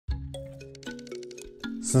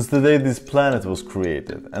Since the day this planet was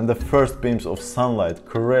created and the first beams of sunlight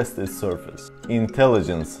caressed its surface,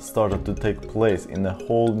 intelligence started to take place in a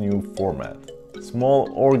whole new format. Small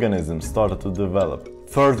organisms started to develop,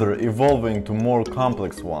 further evolving to more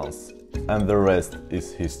complex ones, and the rest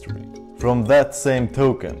is history. From that same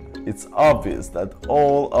token, it's obvious that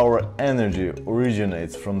all our energy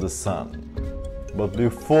originates from the sun. But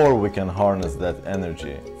before we can harness that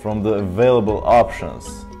energy from the available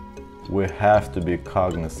options, we have to be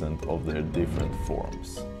cognizant of their different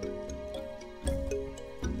forms.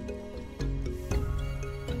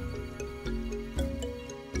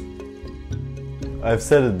 I've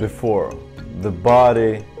said it before, the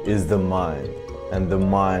body is the mind, and the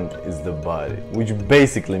mind is the body, which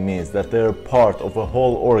basically means that they're part of a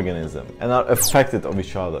whole organism and are affected of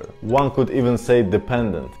each other. One could even say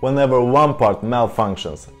dependent. Whenever one part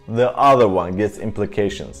malfunctions, the other one gets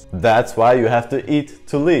implications. That's why you have to eat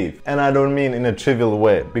to live. And I don't mean in a trivial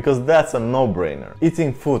way, because that's a no-brainer.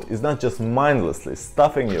 Eating food is not just mindlessly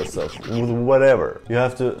stuffing yourself with whatever. You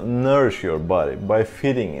have to nourish your body by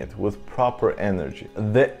feeding it with proper energy.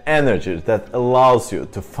 The energy that allows you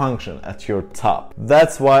to function at your top.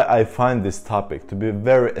 That's why I find this topic to be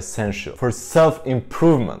very essential for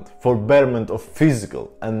self-improvement, for betterment of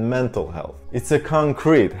physical and mental health. It's a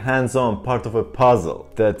concrete, hands-on part of a puzzle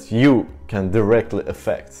that you can directly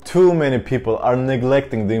affect. Too many people are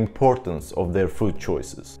neglecting the importance of their food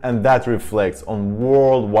choices, and that reflects on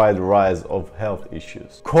worldwide rise of health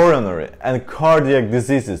issues. Coronary and cardiac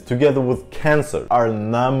diseases together with cancer are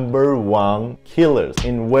 #1 killers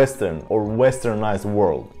in Western or westernized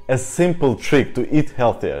world. A simple trick to eat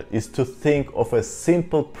healthier is to think of a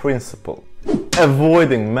simple principle: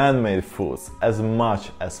 avoiding man-made foods as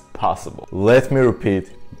much as possible. Let me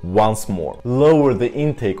repeat once more. Lower the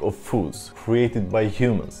intake of foods created by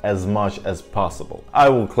humans as much as possible. I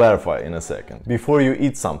will clarify in a second. Before you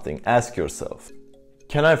eat something, ask yourself,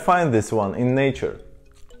 can I find this one in nature?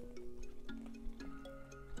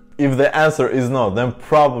 If the answer is no, then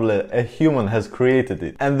probably a human has created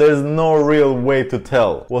it, and there's no real way to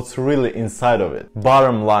tell what's really inside of it.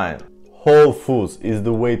 Bottom line, whole foods is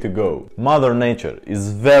the way to go. Mother Nature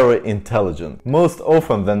is very intelligent. Most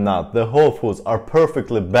often than not, the whole foods are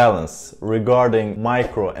perfectly balanced regarding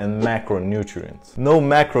micro and macronutrients. No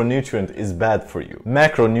macronutrient is bad for you.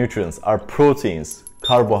 Macronutrients are proteins,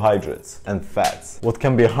 carbohydrates and fats. What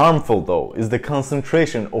can be harmful though is the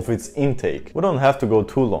concentration of its intake. We don't have to go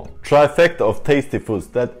too long. Trifecta of tasty foods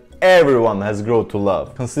that everyone has grown to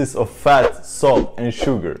love consists of fat, salt and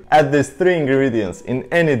sugar. Add these 3 ingredients in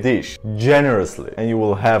any dish generously and you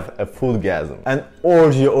will have a foodgasm, an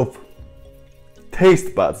orgy of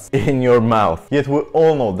taste buds in your mouth. Yet we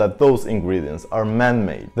all know that those ingredients are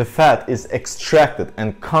man-made. The fat is extracted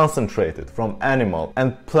and concentrated from animal and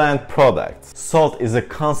plant products. Salt is a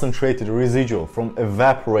concentrated residual from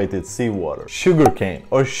evaporated seawater. Sugarcane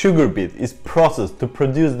or sugar beet is processed to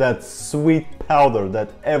produce that sweet powder that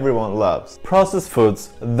everyone loves. Processed foods,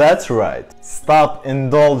 that's right. Stop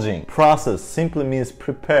indulging. Processed simply means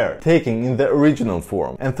prepared, taken in the original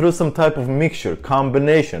form, and through some type of mixture,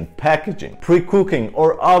 combination, packaging, pre-cooking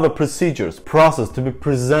or other procedures, processed to be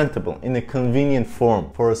presentable in a convenient form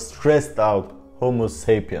for a stressed out Homo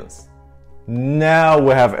sapiens. Now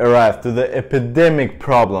we have arrived to the epidemic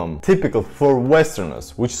problem typical for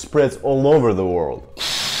Westerners, which spreads all over the world.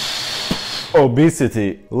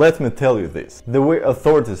 Obesity. Let me tell you this. The way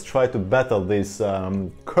authorities try to battle this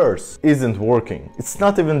curse isn't working. It's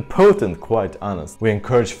not even potent, quite honest. We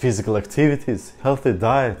encourage physical activities, healthy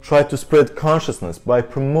diet, try to spread consciousness by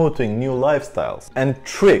promoting new lifestyles and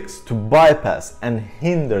tricks to bypass and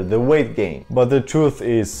hinder the weight gain. But the truth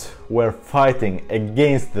is, we're fighting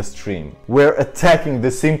against the stream. We're attacking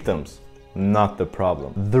the symptoms, not the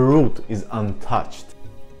problem. The root is untouched.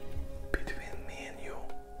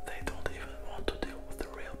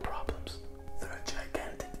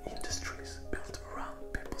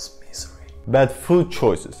 Bad food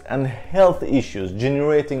choices and health issues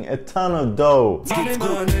generating a ton of dough.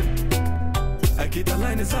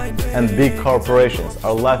 And big corporations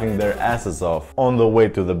are laughing their asses off on the way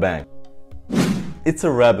to the bank. It's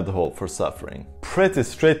a rabbit hole for suffering. Pretty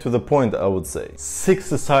straight to the point, I would say. Sick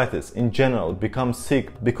societies in general become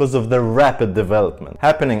sick because of their rapid development,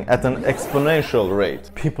 happening at an exponential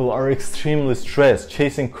rate. People are extremely stressed,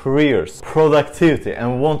 chasing careers, productivity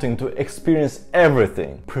and wanting to experience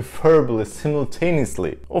everything, preferably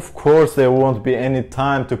simultaneously. Of course there won't be any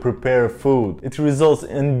time to prepare food. It results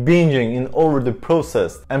in binging in already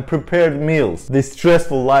processed and prepared meals. This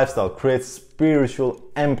stressful lifestyle creates spiritual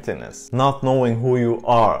emptiness, not knowing who you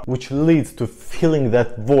are, which leads to filling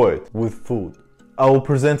that void with food. I will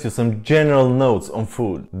present you some general notes on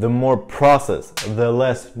food. The more processed, the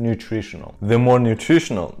less nutritional. The more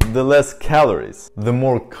nutritional, the less calories. The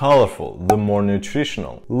more colorful, the more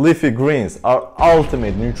nutritional. Leafy greens are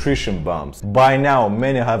ultimate nutrition bombs. By now,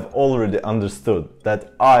 many have already understood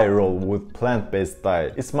that I roll with plant-based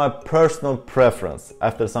diet. It's my personal preference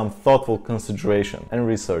after some thoughtful consideration and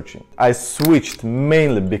researching. I switched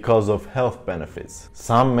mainly because of health benefits.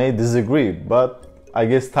 Some may disagree, but I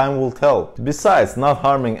guess time will tell. Besides, not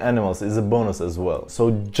harming animals is a bonus as well.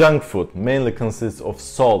 So junk food mainly consists of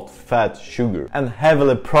salt, fat, sugar, and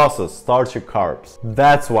heavily processed starchy carbs.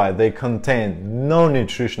 That's why they contain no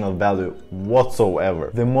nutritional value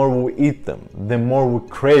whatsoever. The more we eat them, the more we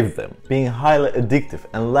crave them, being highly addictive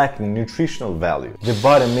and lacking nutritional value. The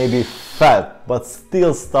body may be fat but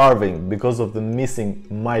still starving because of the missing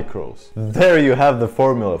micros. There you have the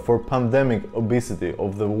formula for pandemic obesity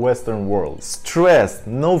of the Western world. Stressed,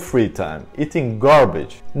 no free time, eating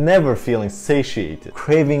garbage, never feeling satiated,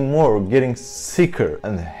 craving more, getting sicker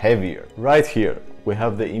and heavier. Right here we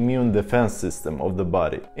have the immune defense system of the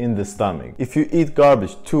body in the stomach. If you eat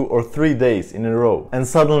garbage 2 or 3 days in a row and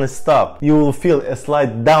suddenly stop, you will feel a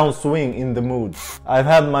slight downswing in the mood. I've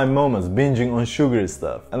had my moments binging on sugary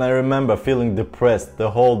stuff, and I remember feeling depressed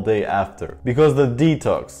the whole day after because the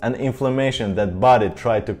detox and inflammation that body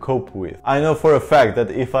tried to cope with. I know for a fact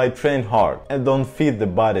that if I train hard and don't feed the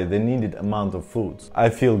body the needed amount of foods, I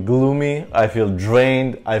feel gloomy, I feel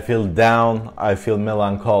drained, I feel down, I feel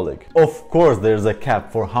melancholic. Of course, there's a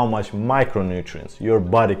cap for how much micronutrients your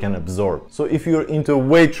body can absorb. So if you're into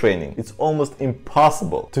weight training, it's almost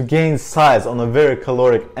impossible to gain size on a very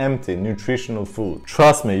caloric, empty, nutritional food.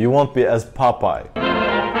 Trust me, you won't be as Popeye.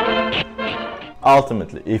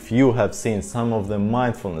 Ultimately, if you have seen some of the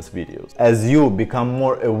mindfulness videos, as you become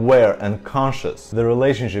more aware and conscious, the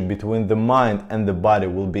relationship between the mind and the body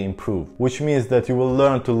will be improved, which means that you will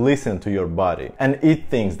learn to listen to your body and eat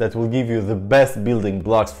things that will give you the best building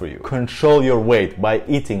blocks for you. Control your weight by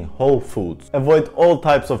eating whole foods. Avoid all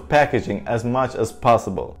types of packaging as much as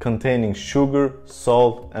possible, containing sugar,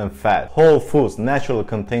 salt, and fat. Whole foods naturally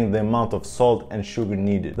contain the amount of salt and sugar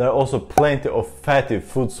needed. There are also plenty of fatty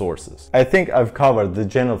food sources. I think I've covered the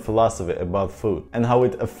general philosophy about food and how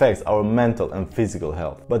it affects our mental and physical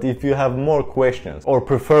health. But if you have more questions or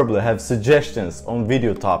preferably have suggestions on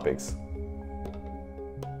video topics,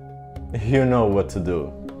 you know what to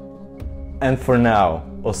do. And for now,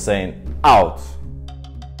 Hossein out.